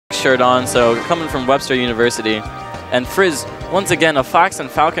shirt on, so coming from Webster University. And Frizz, once again, a Fox and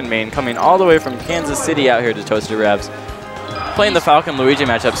Falcon main, coming all the way from Kansas City out here to Toasted Ravs, playing the Falcon-Luigi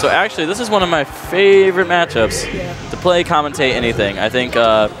matchup. So actually, this is one of my favorite matchups to play, commentate, anything. I think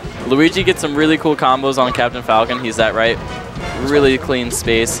Luigi gets some really cool combos on Captain Falcon. He's that right. Really clean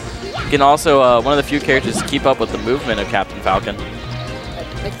space. He can also, one of the few characters to keep up with the movement of Captain Falcon.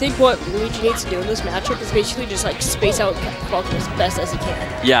 I think what Luigi needs to do in this matchup is basically just like space out Falcon as best as he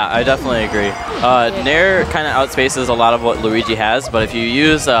can. Yeah, I definitely agree. Nair kind of outspaces a lot of what Luigi has, but if you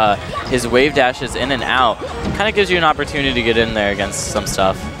use his wave dashes in and out, kind of gives you an opportunity to get in there against some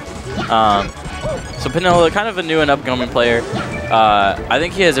stuff. So Pinilla, kind of a new and upcoming player. I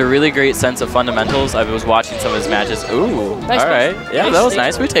think he has a really great sense of fundamentals. I was watching some of his matches. Ooh, nice, all right. Yeah, nice, that was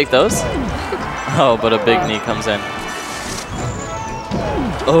nice. We take those. Oh, but a big knee comes in.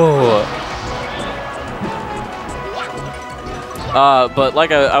 Oh. But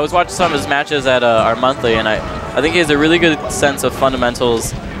like I was watching some of his matches at our monthly, and I think he has a really good sense of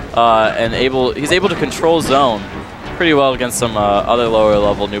fundamentals, and he's able to control zone pretty well against some other lower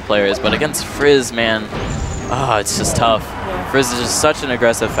level new players. But against Frizz, man, it's just tough. Yeah. Frizz is just such an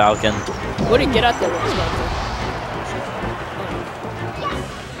aggressive Falcon. What did he get out there?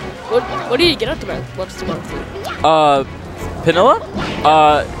 What did he get out there? Webster monthly? Pinilla?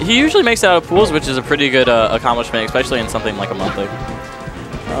 He usually makes it out of pools, which is a pretty good accomplishment, especially in something like a monthly.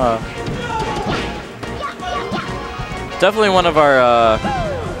 Definitely one of our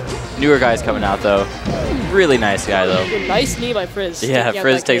newer guys coming out, though. Really nice guy, though. Nice knee by Frizz. Yeah,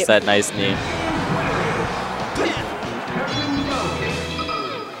 Frizz takes that nice knee.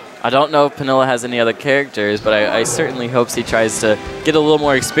 I don't know if Pinilla has any other characters, but I certainly hope he tries to get a little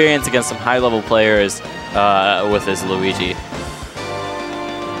more experience against some high-level players with his Luigi.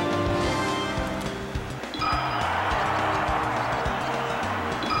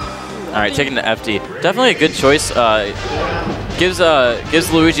 All right, taking the FD. Definitely a good choice. Gives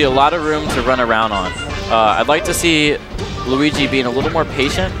Luigi a lot of room to run around on. I'd like to see Luigi being a little more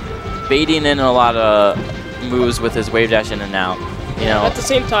patient, baiting in a lot of moves with his wave dash in and out. You know. At the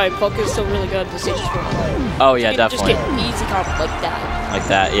same time, Falcon is still really good at the stage four. Oh yeah, definitely. Just get easy combos like that. Like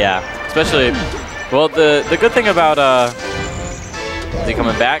that, yeah. Especially, well, the good thing about is he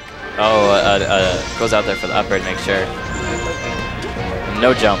coming back? Oh, goes out there for the upper to make sure.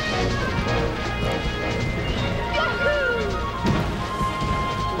 No jump.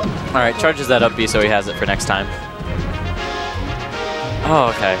 All right, charges that up B so he has it for next time.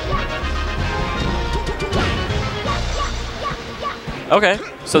 Oh, okay. Okay,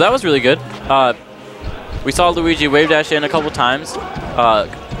 so that was really good. We saw Luigi wave dash in a couple times.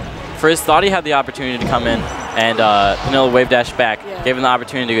 Frizz thought he had the opportunity to come in, and Pinilla wave dash back, gave him the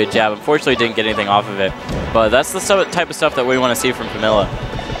opportunity to get a jab. Unfortunately, didn't get anything off of it. But that's the type of stuff that we want to see from Pinilla.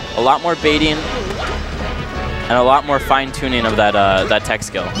 A lot more baiting, and a lot more fine-tuning of that tech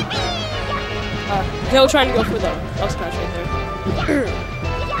skill. He'll trying to go for the up smash right there.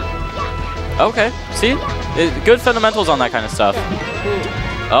 Okay, see? Good fundamentals on that kind of stuff.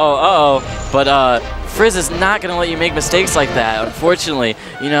 Oh, uh-oh. But Frizz is not going to let you make mistakes like that, unfortunately.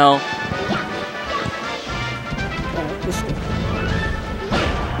 You know.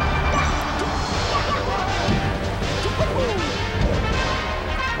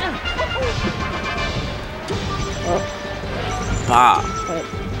 Bah.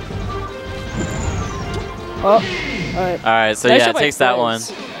 Alright, so yeah, it takes that one.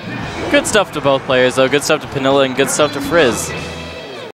 Good stuff to both players, though. Good stuff to Pinilla and good stuff to Frizz.